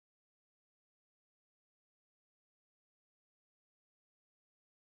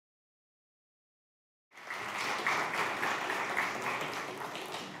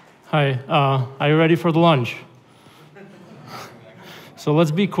Hi, are you ready for the lunch? So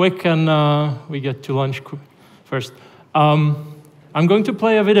let's be quick and we get to lunch first. I'm going to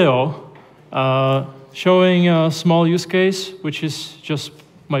play a video showing a small use case, which is just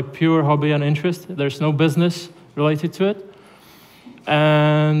my pure hobby and interest. There's no business related to it.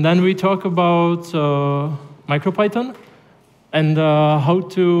 And then we talk about MicroPython and how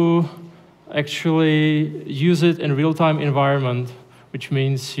to actually use it in real-time environment, which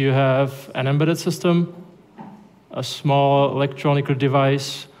means you have an embedded system, a small electronic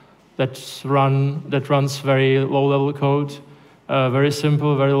device that runs very low-level code, very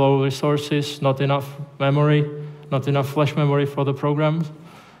simple, very low resources, not enough memory, not enough flash memory for the program,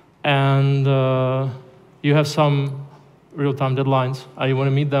 and you have some real-time deadlines, and you want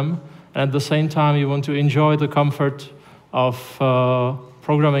to meet them, and at the same time you want to enjoy the comfort of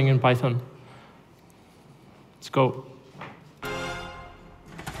programming in Python. Let's go.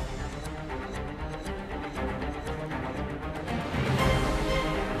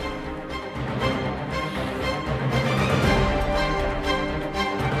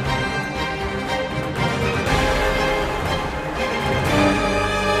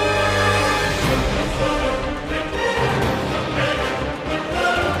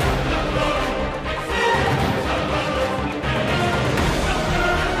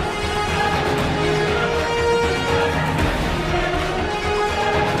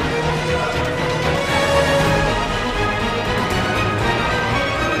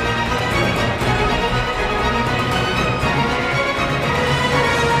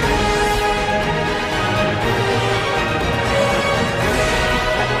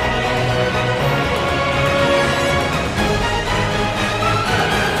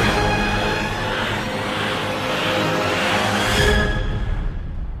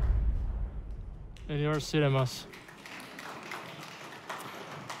 In your cinemas.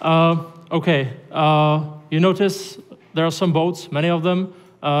 Okay, you notice there are some boats, many of them.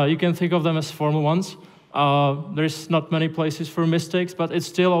 You can think of them as formal ones. There's not many places for mistakes, but it's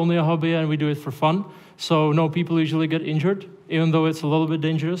still only a hobby and we do it for fun. So no people usually get injured, even though it's a little bit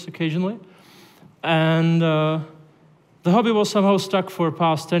dangerous occasionally. And the hobby was somehow stuck for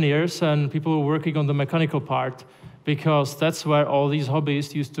past 10 years and people were working on the mechanical part because that's where all these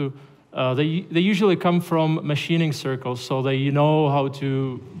hobbies used to they usually come from machining circles, so they know how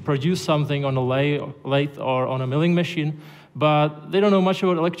to produce something on a lathe or on a milling machine, but they don't know much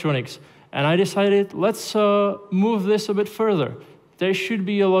about electronics. And I decided, let's move this a bit further. There should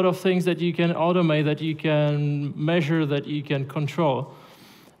be a lot of things that you can automate, that you can measure, that you can control.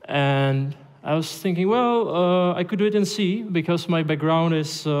 And I was thinking, well, I could do it in C, because my background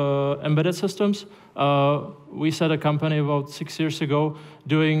is embedded systems. We set a company about 6 years ago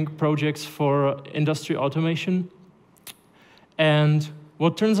doing projects for industry automation. And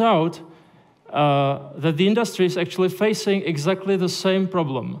what turns out that the industry is actually facing exactly the same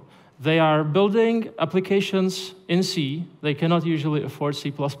problem. They are building applications in C. They cannot usually afford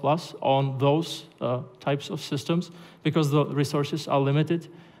C++ on those types of systems because the resources are limited.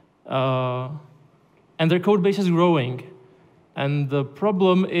 And their code base is growing. And the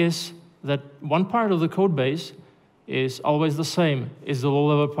problem is that one part of the code base is always the same. It's the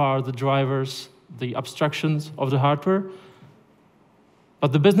low-level part, the drivers, the abstractions of the hardware.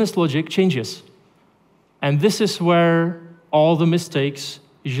 But the business logic changes. And this is where all the mistakes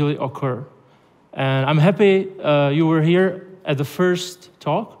usually occur. And I'm happy you were here at the first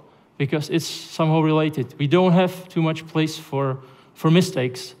talk, because it's somehow related. We don't have too much place for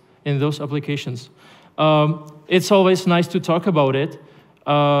mistakes in those applications. It's always nice to talk about it,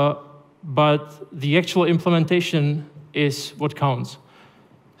 but the actual implementation is what counts.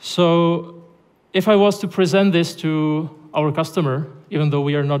 So if I was to present this to our customer, even though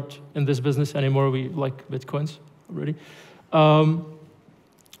we are not in this business anymore, we like Bitcoins already,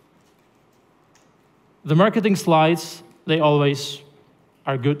 the marketing slides, they always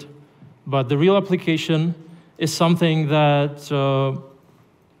are good, but the real application is something that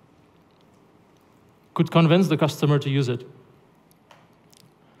could convince the customer to use it.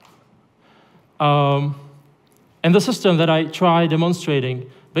 And the system that I try demonstrating,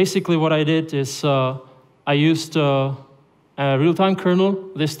 basically what I did is I used a real-time kernel,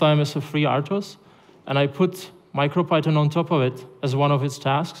 this time as a FreeRTOS, and I put MicroPython on top of it as one of its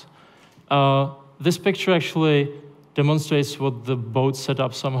tasks. This picture actually demonstrates what the boat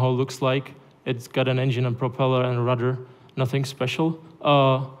setup somehow looks like. It's got an engine and propeller and rudder, nothing special.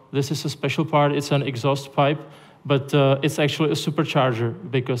 This is a special part, it's an exhaust pipe, but it's actually a supercharger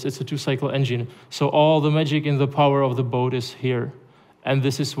because it's a two-cycle engine. So all the magic in the power of the boat is here. And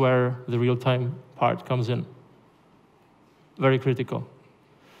this is where the real-time part comes in. Very critical.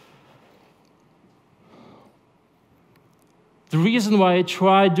 The reason why I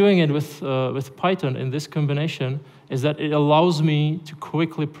tried doing it with Python in this combination is that it allows me to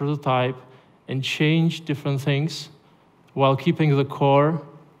quickly prototype and change different things while keeping the core,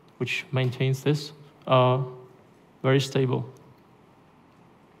 which maintains this, very stable.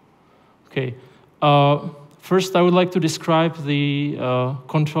 Okay. First, I would like to describe the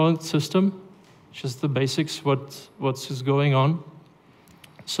control system, just the basics, what's going on.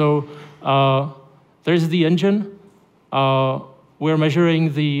 So there's the engine. We're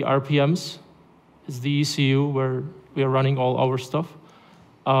measuring the RPMs. It's the ECU where we are running all our stuff.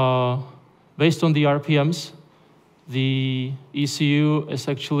 Based on the RPMs, the ECU is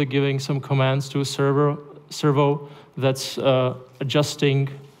actually giving some commands to a servo that's adjusting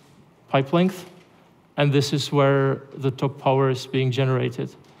pipe length, and this is where the top power is being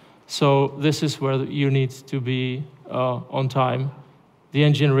generated. So this is where you need to be on time. The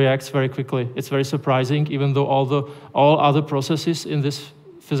engine reacts very quickly. It's very surprising, even though all other processes in this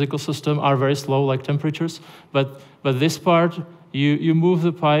physical system are very slow, like temperatures. But this part, you move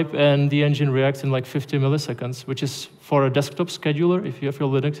the pipe and the engine reacts in like 50 milliseconds, which is for a desktop scheduler. If you have your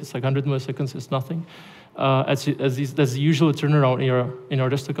Linux, it's like 100 milliseconds. It's nothing. That's the usual turnaround in your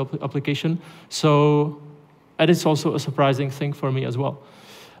desktop application. So, and it's also a surprising thing for me as well.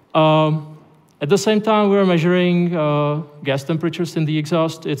 At the same time, we're measuring gas temperatures in the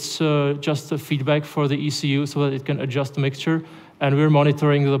exhaust. It's just a feedback for the ECU so that it can adjust the mixture. And we're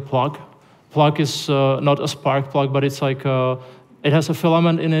monitoring the plug. Plug is not a spark plug, but it's like it has a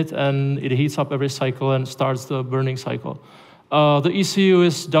filament in it, and it heats up every cycle and starts the burning cycle. The ECU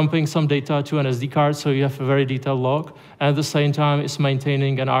is dumping some data to an SD card, so you have a very detailed log. And at the same time, it's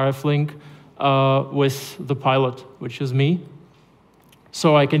maintaining an RF link with the pilot, which is me.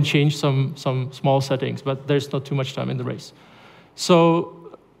 So I can change some small settings, but there's not too much time in the race.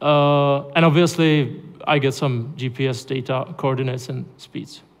 So, and obviously, I get some GPS data, coordinates, and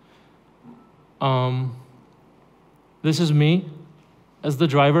speeds. This is me as the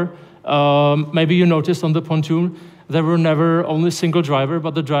driver. Maybe you noticed on the pontoon, there were never only single driver,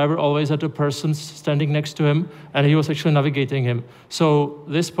 but the driver always had a person standing next to him, and he was actually navigating him. So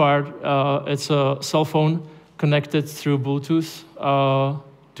this part, it's a cell phone connected through Bluetooth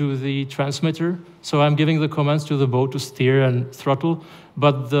to the transmitter. So I'm giving the commands to the boat to steer and throttle,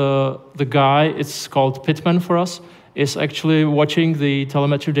 but the guy, it's called pitman for us, is actually watching the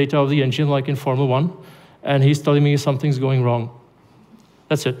telemetry data of the engine like in Formula 1, and he's telling me something's going wrong.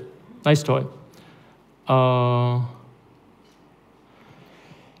 That's it. Nice toy.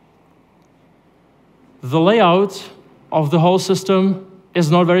 The layout of the whole system is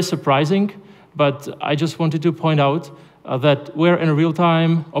not very surprising, but I just wanted to point out that we're in a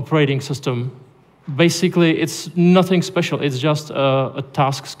real-time operating system. Basically, it's nothing special. It's just a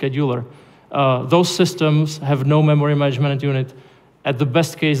task scheduler. Those systems have no memory management unit. At the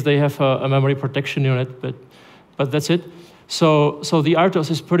best case, they have a memory protection unit, but that's it. So the RTOS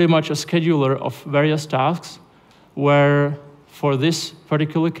is pretty much a scheduler of various tasks, where for this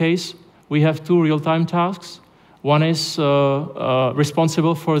particular case, we have two real-time tasks. One is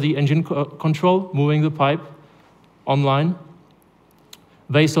responsible for the engine control, moving the pipe online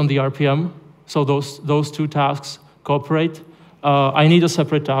based on the RPM. So those two tasks cooperate. I need a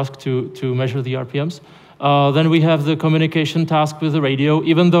separate task to measure the RPMs. Then we have the communication task with the radio,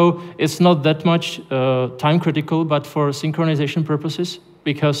 even though it's not that much time critical, but for synchronization purposes,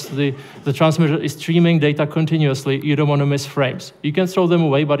 because the transmitter is streaming data continuously, you don't want to miss frames. You can throw them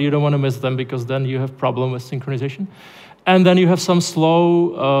away, but you don't want to miss them, because then you have problem with synchronization. And then you have some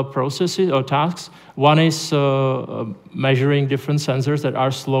slow processes or tasks. One is measuring different sensors that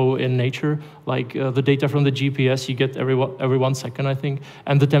are slow in nature, like the data from the GPS you get every 1 second, I think.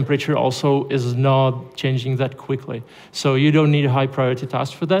 And the temperature also is not changing that quickly. So you don't need a high priority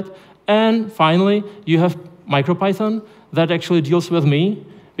task for that. And finally, you have MicroPython that actually deals with me,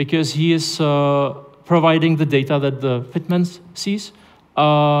 because he is providing the data that the pitman sees,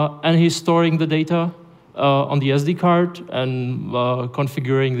 and he's storing the data on the SD card and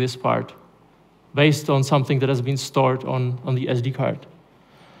configuring this part based on something that has been stored on the SD card.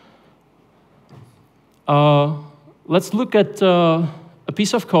 Let's look at a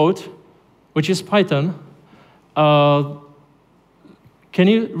piece of code, which is Python. Can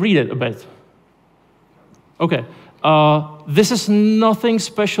you read it a bit? Okay. This is nothing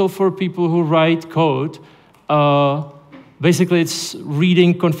special for people who write code. Basically, it's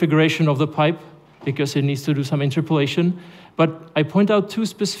reading configuration of the pipe, because it needs to do some interpolation. But I point out two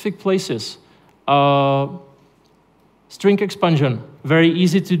specific places. String expansion, very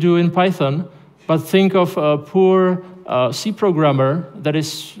easy to do in Python, but think of a poor C programmer that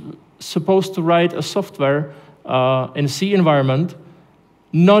is supposed to write a software in C environment,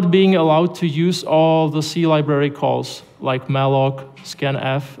 not being allowed to use all the C library calls, like malloc,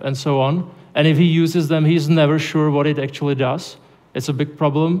 scanf, and so on. And if he uses them, he's never sure what it actually does. It's a big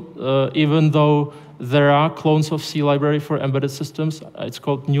problem, even though there are clones of C library for embedded systems. It's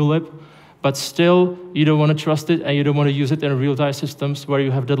called newlib. But still, you don't want to trust it, and you don't want to use it in real-time systems where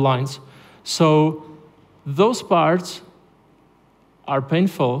you have deadlines. So those parts are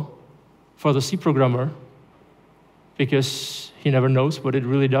painful for the C programmer, because he never knows what it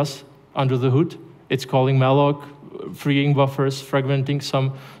really does under the hood. It's calling malloc, freeing buffers, fragmenting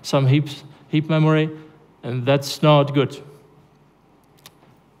some heap memory, and that's not good.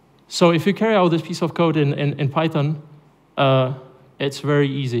 So if you carry out this piece of code in Python, it's very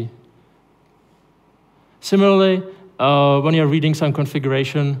easy. Similarly, when you're reading some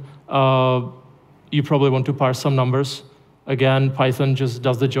configuration, you probably want to parse some numbers. Again, Python just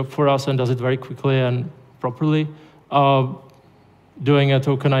does the job for us and does it very quickly and properly. Doing a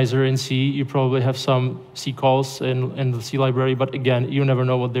tokenizer in C, you probably have some C calls in the C library, but again, you never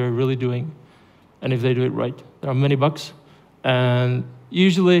know what they're really doing and if they do it right. There are many bugs, and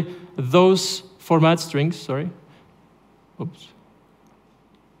usually those format strings, sorry, oops.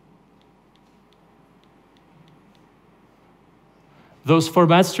 Those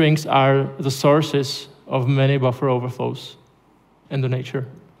format strings are the sources of many buffer overflows in the nature.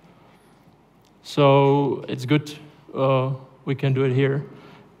 So it's good we can do it here.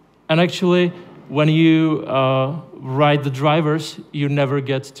 And actually, when you write the drivers, you never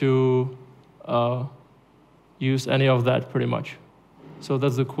get to use any of that pretty much. So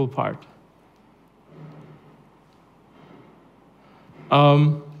that's the cool part.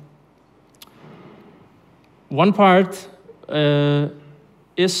 One part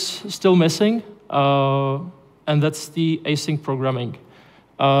is still missing, and that's the async programming.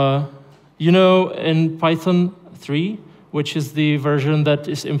 You know, in Python 3, which is the version that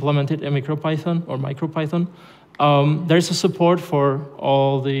is implemented in MicroPython or MicroPython, there's a support for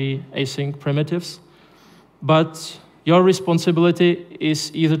all the async primitives, but your responsibility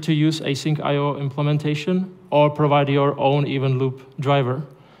is either to use async IO implementation or provide your own even loop driver.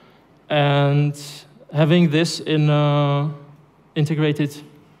 And having this integrated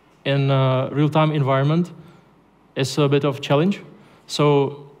in a real-time environment is a bit of a challenge.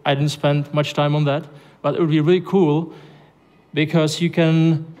 So I didn't spend much time on that, but it would be really cool because you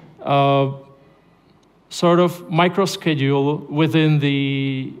can sort of micro-schedule within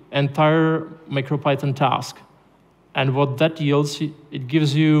the entire MicroPython task. And what that yields, it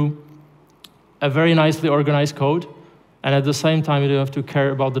gives you a very nicely organized code, and at the same time, you don't have to care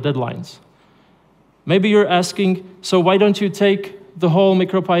about the deadlines. Maybe you're asking, so why don't you take the whole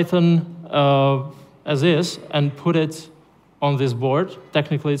MicroPython as is and put it on this board?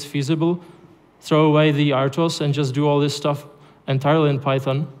 Technically, it's feasible. Throw away the RTOS and just do all this stuff entirely in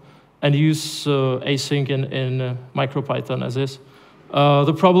Python and use async in MicroPython as is.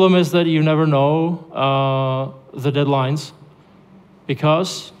 The problem is that you never know the deadlines,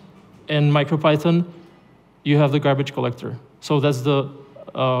 because in MicroPython, you have the garbage collector. So that's the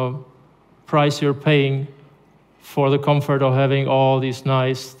price you're paying for the comfort of having all these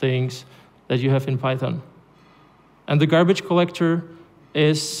nice things that you have in Python. And the garbage collector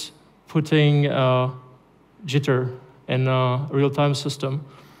is putting jitter in a real-time system.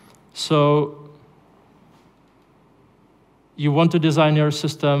 So you want to design your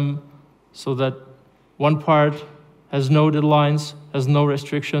system so that one part has no deadlines, has no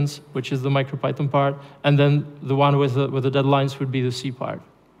restrictions, which is the MicroPython part, and then the one with the deadlines would be the C part.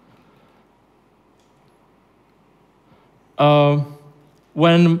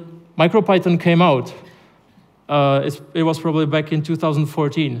 When MicroPython came out, it was probably back in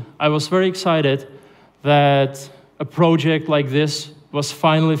 2014, I was very excited that a project like this was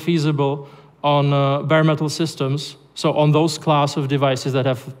finally feasible on bare metal systems, so on those class of devices that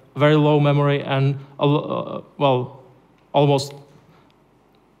have very low memory and, well, almost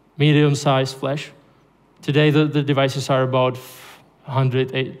medium-sized flash. Today, the devices are about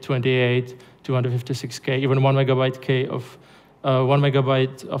 128, 256K, even 1 megabyte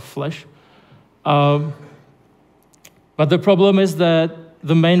of flash. But the problem is that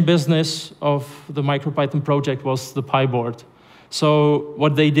the main business of the MicroPython project was the PyBoard. So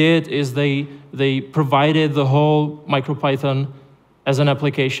what they did is they provided the whole MicroPython as an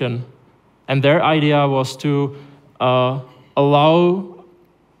application. And their idea was to allow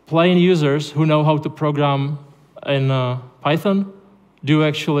plain users who know how to program in Python do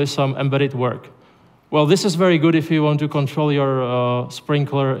actually some embedded work. Well, this is very good if you want to control your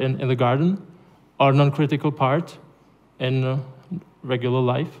sprinkler in the garden or non-critical part in regular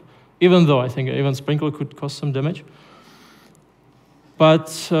life. even though I think even sprinkler could cause some damage.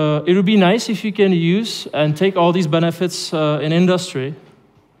 But it would be nice if you can use and take all these benefits in industry.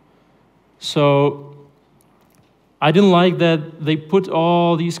 So I didn't like that they put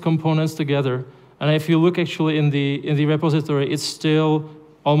all these components together. And if you look actually in the repository, it's still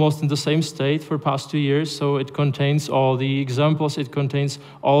almost in the same state for past 2 years. So it contains all the examples, it contains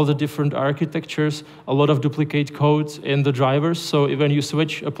all the different architectures, a lot of duplicate code in the drivers. So when you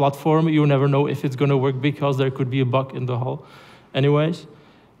switch a platform, you never know if it's going to work because there could be a bug in the hull. Anyways,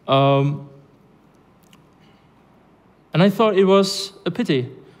 and I thought it was a pity.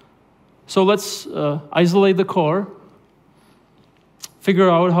 So let's isolate the core, figure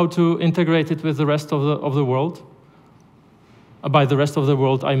out how to integrate it with the rest of the world. By the rest of the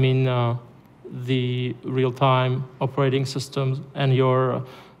world, I mean the real-time operating systems and your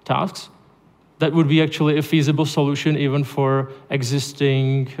tasks. That would be actually a feasible solution even for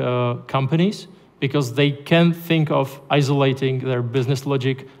existing companies, because they can think of isolating their business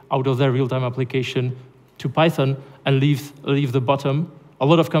logic out of their real-time application to Python and leave the bottom. A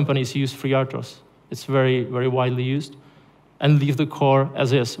lot of companies use FreeRTOS. It's very, very widely used. And leave the core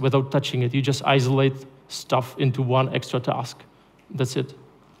as is without touching it. You just isolate stuff into one extra task. That's it.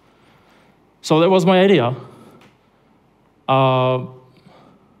 So that was my idea. But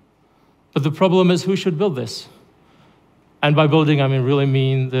the problem is, who should build this? And by building, I really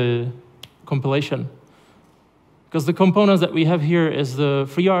mean the compilation. Because the components that we have here is the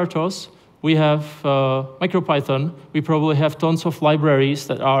FreeRTOS. We have MicroPython. We probably have tons of libraries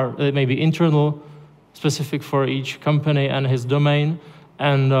that are maybe internal, specific for each company and his domain,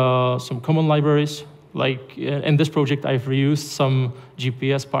 and some common libraries. Like in this project, I've reused some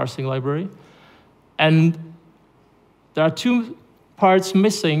GPS parsing library. And there are two parts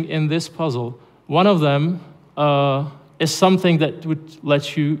missing in this puzzle. One of them is something that would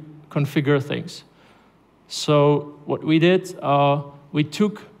let you configure things. So what we did, we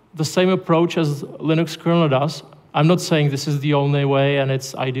took the same approach as Linux kernel does. I'm not saying this is the only way and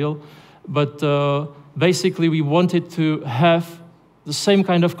it's ideal, but basically we wanted to have the same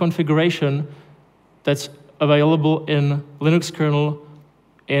kind of configuration that's available in Linux kernel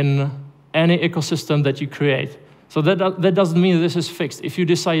in any ecosystem that you create. So that doesn't mean this is fixed. If you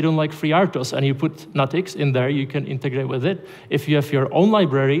decide you don't like FreeRTOS and you put NATX in there, you can integrate with it. If you have your own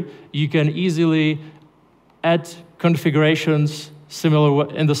library, you can easily add configurations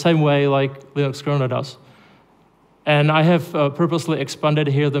similar in the same way like Linux kernel does. And I have purposely expanded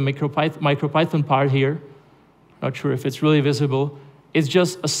here the MicroPython part here. Not sure if it's really visible. It's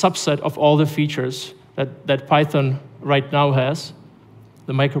just a subset of all the features that Python right now has,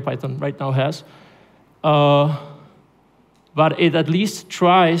 the MicroPython right now has. But it at least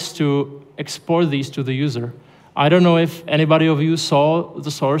tries to export these to the user. I don't know if anybody of you saw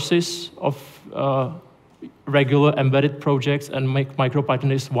the sources of regular embedded projects, and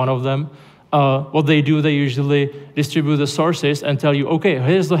MicroPython is one of them. What they do, they usually distribute the sources and tell you, okay,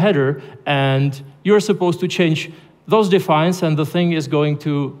 here's the header, and you're supposed to change those defines, and the thing is going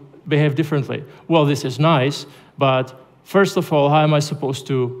to behave differently. Well, this is nice, but first of all, how am I supposed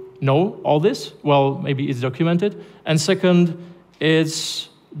to know all this? Well, maybe it's documented. And second, it's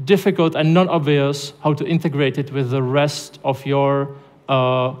difficult and not obvious how to integrate it with the rest of your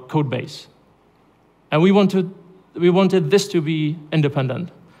code base. And we wanted this to be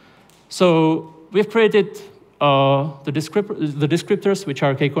independent. So we've created the descriptors, which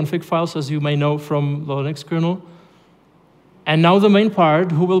are kconfig files, as you may know from the Linux kernel. And now the main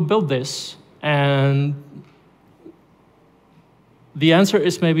part, who will build this? And the answer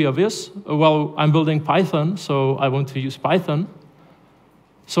is maybe obvious. Well, I'm building Python, so I want to use Python.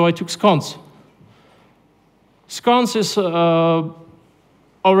 So I took Sconce. Sconce is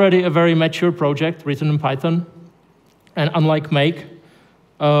already a very mature project written in Python. And unlike Make,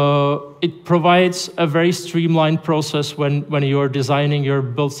 it provides a very streamlined process when you're designing your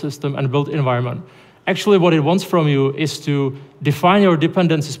build system and build environment. Actually, what it wants from you is to define your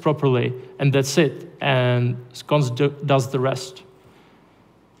dependencies properly, and that's it. And Sconce does the rest.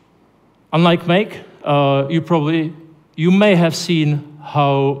 Unlike Make, you may have seen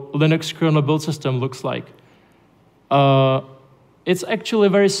how Linux kernel build system looks like. It's actually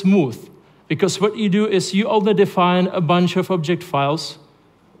very smooth, because what you do is you only define a bunch of object files.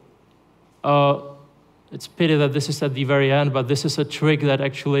 It's a pity that this is at the very end, but this is a trick that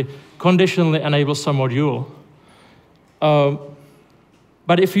actually conditionally enables some module.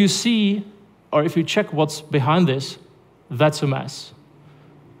 But if you see, or if you check what's behind this, that's a mess.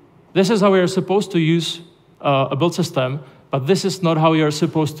 This is how we are supposed to use a build system, but this is not how you are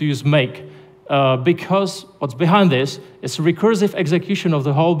supposed to use Make. because what's behind this is recursive execution of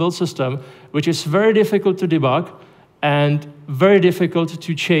the whole build system, which is very difficult to debug and very difficult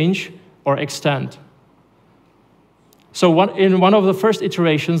to change or extend. So in one of the first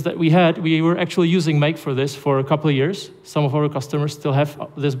iterations that we had, we were actually using Make for this for a couple of years. Some of our customers still have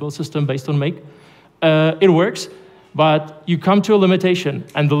this build system based on Make. It works, but you come to a limitation,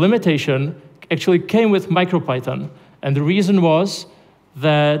 and the limitation actually came with MicroPython. And the reason was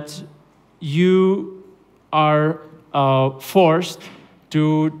that you are forced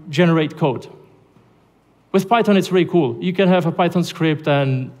to generate code. With Python, it's really cool. You can have a Python script,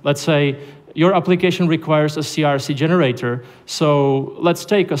 and let's say your application requires a CRC generator. So let's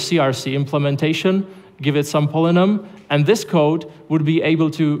take a CRC implementation, give it some polynom, and this code would be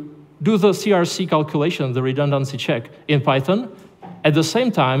able to do the CRC calculation, the redundancy check, in Python. At the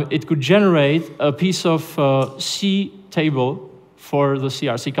same time, it could generate a piece of C table for the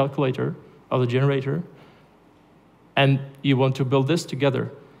CRC calculator of the generator. And you want to build this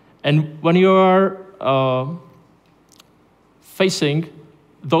together. And when you are facing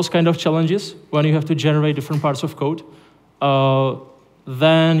those kind of challenges, when you have to generate different parts of code,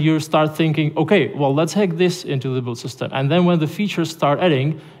 then you start thinking, okay, well, let's hack this into the build system. And then when the features start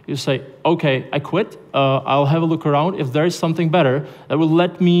adding, you say, okay, I quit. I'll have a look around. If there is something better that will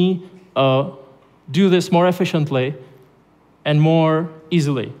let me do this more efficiently and more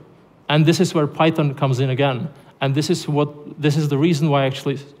easily. And this is where Python comes in again. And this is the reason why I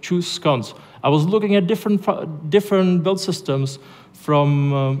actually choose sconce. I was looking at different build systems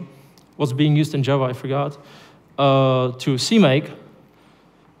from what's being used in Java, I forgot, to CMake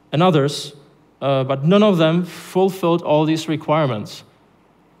and others, but none of them fulfilled all these requirements.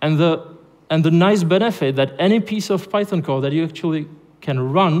 And the nice benefit that any piece of Python code that you actually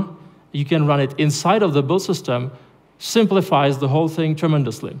can run, you can run it inside of the build system, simplifies the whole thing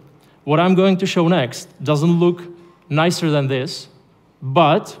tremendously. What I'm going to show next doesn't look nicer than this,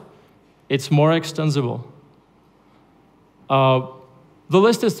 but it's more extensible. The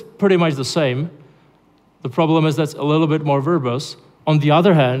list is pretty much the same. The problem is that's a little bit more verbose. On the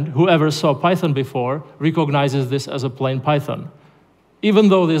other hand, whoever saw Python before recognizes this as a plain Python. Even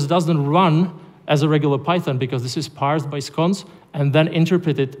though this doesn't run as a regular Python, because this is parsed by sconce and then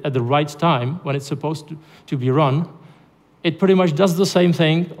interpreted at the right time when it's supposed to be run, it pretty much does the same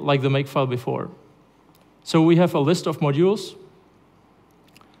thing like the makefile before. So we have a list of modules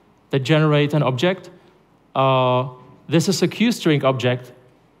that generate an object. This is a QString object,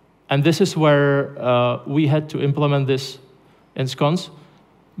 and this is where we had to implement this in sconce,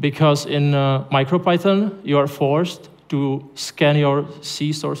 because in MicroPython, you are forced to scan your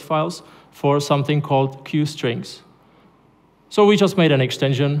C source files for something called QStrings. So we just made an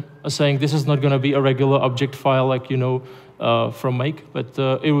extension saying this is not going to be a regular object file like you know from Make, but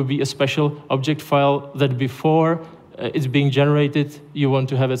it would be a special object file that before it's being generated, you want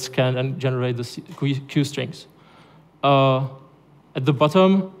to have it scanned and generate the QStrings. At the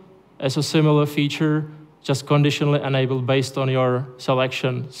bottom, as a similar feature, just conditionally enabled based on your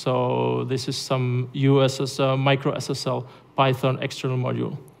selection. So this is some USS, micro SSL Python external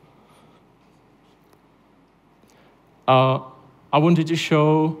module. I wanted to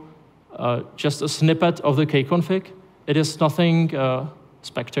show just a snippet of the kconfig. It is nothing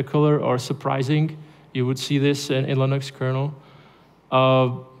spectacular or surprising. You would see this in Linux kernel.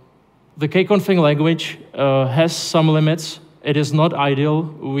 The kconfig language has some limits. It is not ideal.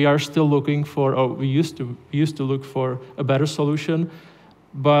 We are still looking for, or we used to look for a better solution.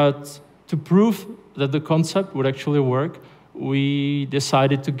 But to prove that the concept would actually work, we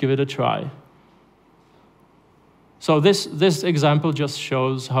decided to give it a try. So this example just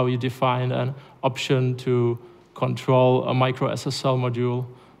shows how you define an option to control a micro SSL module,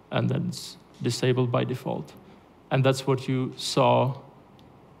 and then it's disabled by default. And that's what you saw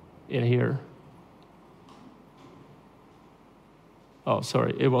in here. Oh,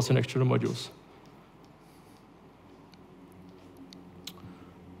 sorry, it was in external modules.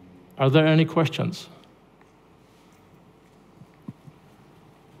 Are there any questions?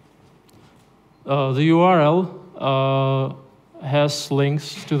 The URL has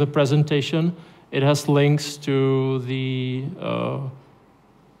links to the presentation. It has links to the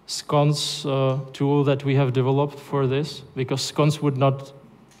sconce tool that we have developed for this, because sconce would not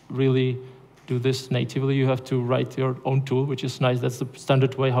really do this natively. You have to write your own tool, which is nice. That's the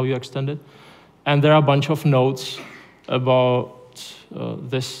standard way how you extend it. And there are a bunch of notes about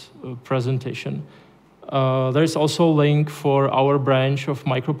this presentation. There is also a link for our branch of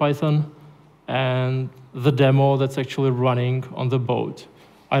MicroPython and the demo that's actually running on the boat.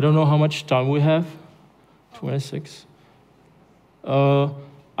 I don't know how much time we have. 26.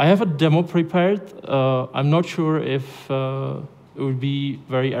 I I have a demo prepared. I'm not sure if it would be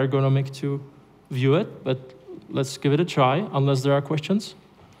very ergonomic to view it, but let's give it a try, unless there are questions.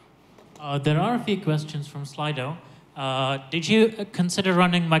 There are a few questions from Slido. Did you consider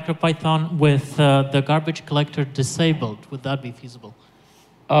running MicroPython with the garbage collector disabled? Would that be feasible?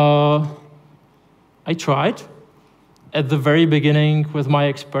 I tried at the very beginning with my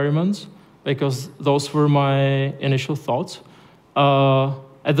experiments, because those were my initial thoughts.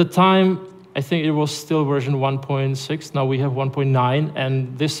 At the time, I think it was still version 1.6. Now we have 1.9,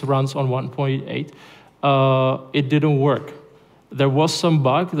 and this runs on 1.8. It didn't work. There was some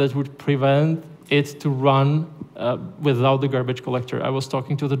bug that would prevent it to run without the garbage collector. I was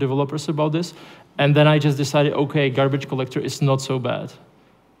talking to the developers about this, and then I just decided, okay, garbage collector is not so bad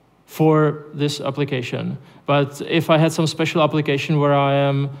for this application. But if I had some special application where I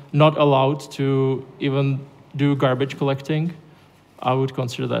am not allowed to even do garbage collecting, I would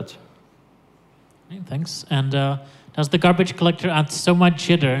consider that. Okay, thanks. And does the garbage collector add so much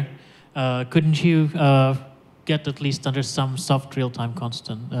jitter? Couldn't you get at least under some soft real-time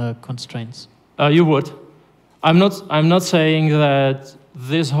constraints? You would. I'm not saying that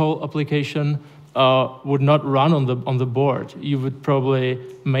this whole application would not run on the board. You would probably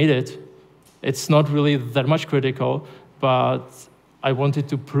made it. It's not really that much critical, but I wanted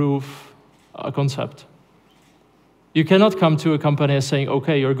to prove a concept. You cannot come to a company and saying,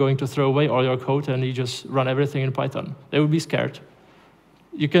 okay, you're going to throw away all your code and you just run everything in Python. They would be scared.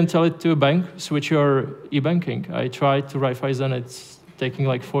 You can tell it to a bank, switch your e-banking. I tried to write Python, it's taking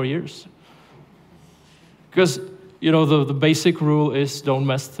like 4 years. Because the basic rule is don't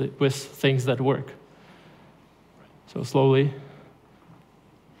mess with things that work. So slowly.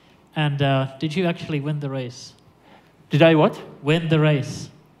 And did you actually win the race? Did I what? Win the race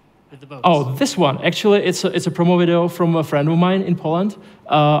with the boats. Oh, this one. Actually, it's a promo video from a friend of mine in Poland.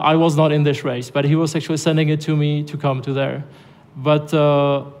 I was not in this race, but he was actually sending it to me to come to there. But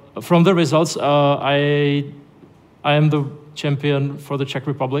from the results, I am the champion for the Czech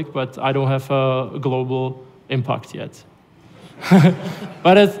Republic, but I don't have a global impact yet.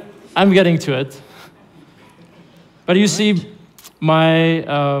 But I'm getting to it. But you see,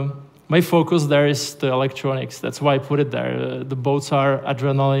 my focus there is the electronics. That's why I put it there. The boats are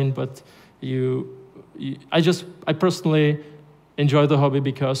adrenaline, but I personally enjoy the hobby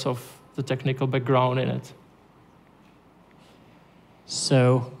because of the technical background in it.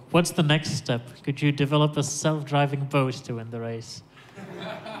 So, what's the next step? Could you develop a self-driving boat to win the race?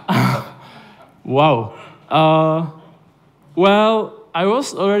 Wow. Well, I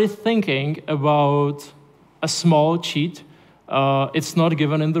was already thinking about a small cheat. It's not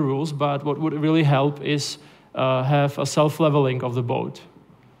given in the rules, but what would really help is have a self-leveling of the boat.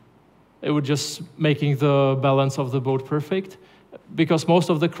 It would just making the balance of the boat perfect. Because most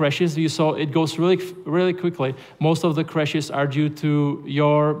of the crashes you saw, it goes really quickly. Most of the crashes are due to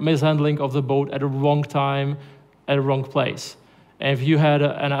your mishandling of the boat at a wrong time, at a wrong place. And if you had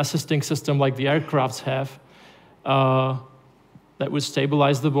an assisting system like the aircrafts have, that would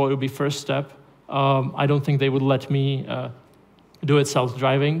stabilize the boat, it would be first step. I don't think they would let me do it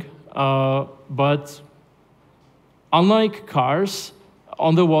self-driving. But unlike cars,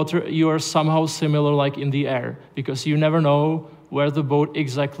 on the water, you are somehow similar like in the air, because you never know where the boat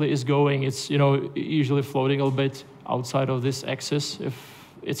exactly is going. It's usually floating a little bit outside of this axis if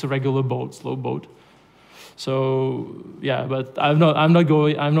it's a regular boat, slow boat. So yeah, but I'm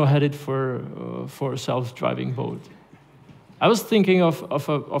not headed for a self-driving boat. I was thinking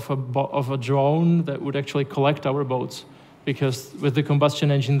of a drone that would actually collect our boats, because with the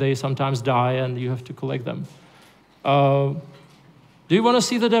combustion engine they sometimes die and you have to collect them. Do you want to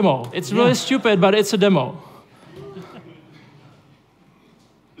see the demo? It's really stupid, but it's a demo.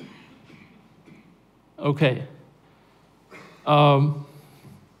 Okay. The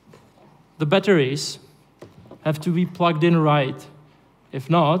batteries have to be plugged in right. If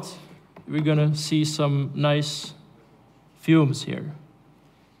not, we're gonna see some nice fumes here.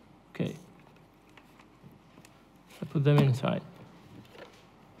 Okay. I put them inside.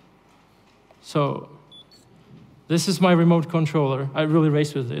 So, this is my remote controller. I really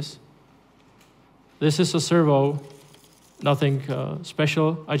race with this. This is a servo, nothing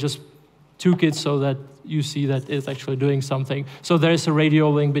special. I just took it so that you see that it's actually doing something. So there is a radio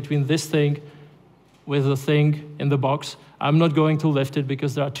link between this thing with the thing in the box. I'm not going to lift it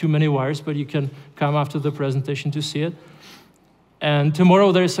because there are too many wires, but you can come after the presentation to see it. And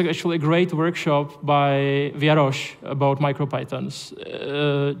tomorrow there is actually a great workshop by Viarosh about MicroPythons,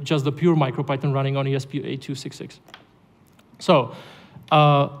 just the pure MicroPython running on ESP8266. So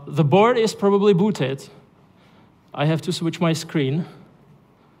the board is probably booted. I have to switch my screen.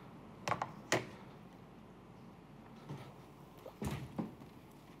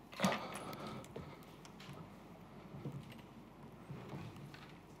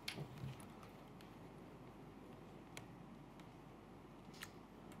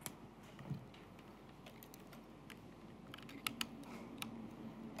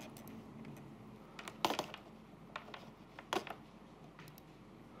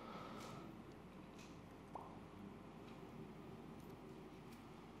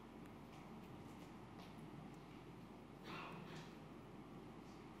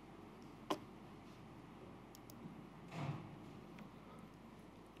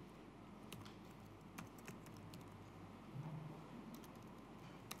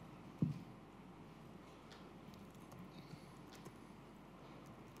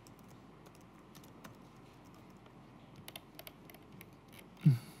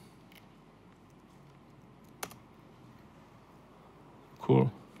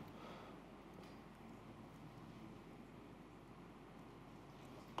 cool.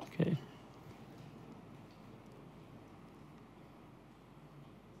 Okay.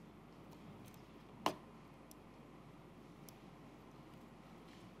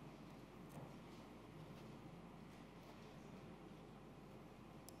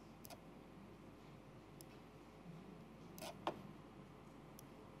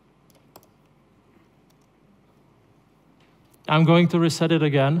 I'm going to reset it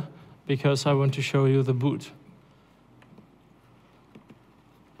again because I want to show you the boot.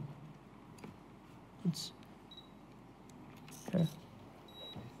 Okay.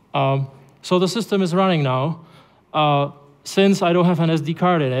 So the system is running now. Since I don't have an SD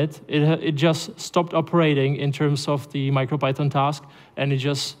card in it, it just stopped operating in terms of the MicroPython task, and it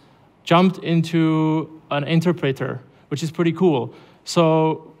just jumped into an interpreter, which is pretty cool.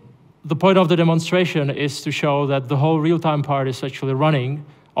 So the point of the demonstration is to show that the whole real-time part is actually running.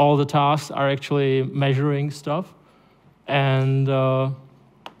 All the tasks are actually measuring stuff. And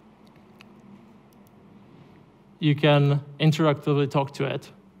you can interactively talk to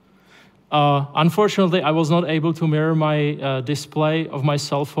it. Unfortunately, I was not able to mirror my display of my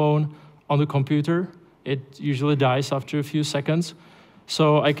cell phone on the computer. It usually dies after a few seconds.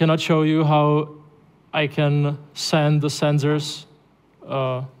 So I cannot show you how I can send the sensors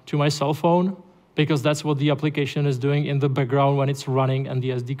to my cell phone, because that's what the application is doing in the background when it's running and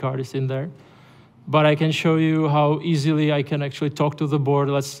the SD card is in there. But I can show you how easily I can actually talk to the board.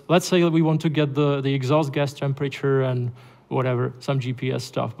 Let's say we want to get the exhaust gas temperature and whatever, some GPS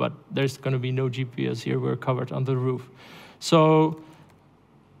stuff, but there's going to be no GPS here. We're covered on the roof. So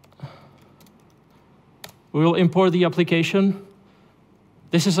we will import the application.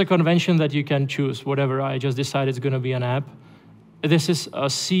 This is a convention that you can choose, whatever. I just decided it's going to be an app. This is a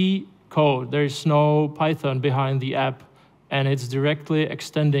C code. There is no Python behind the app, and it's directly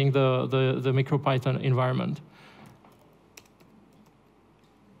extending the MicroPython environment.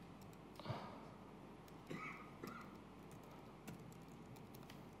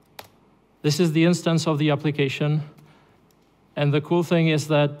 This is the instance of the application. And the cool thing is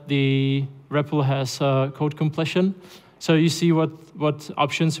that the REPL has code completion. So you see what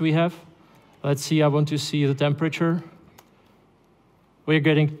options we have. Let's see, I want to see the temperature. We're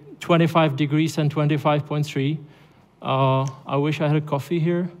getting 25 degrees and 25.3. I wish I had a coffee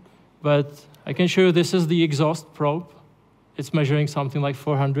here, but I can show you this is the exhaust probe. It's measuring something like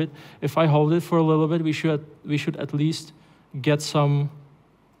 400. If I hold it for a little bit, we should at least get some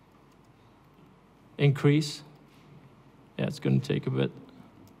increase. Yeah, it's going to take a bit.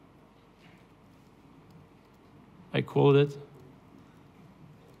 I cooled it.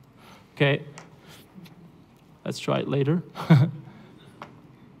 Okay, let's try it later.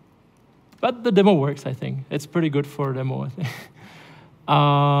 But the demo works, I think. It's pretty good for a demo, I think.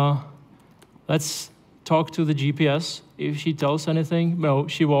 Let's talk to the GPS. If she tells anything, no,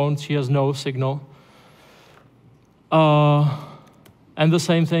 she won't. She has no signal. And the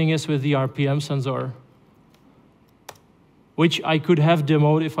same thing is with the RPM sensor, which I could have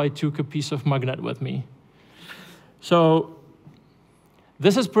demoed if I took a piece of magnet with me. So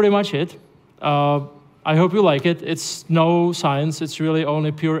this is pretty much it. I hope you like it. It's no science. It's really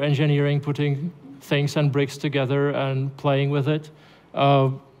only pure engineering, putting things and bricks together and playing with it.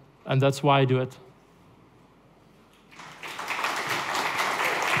 And that's why I do it.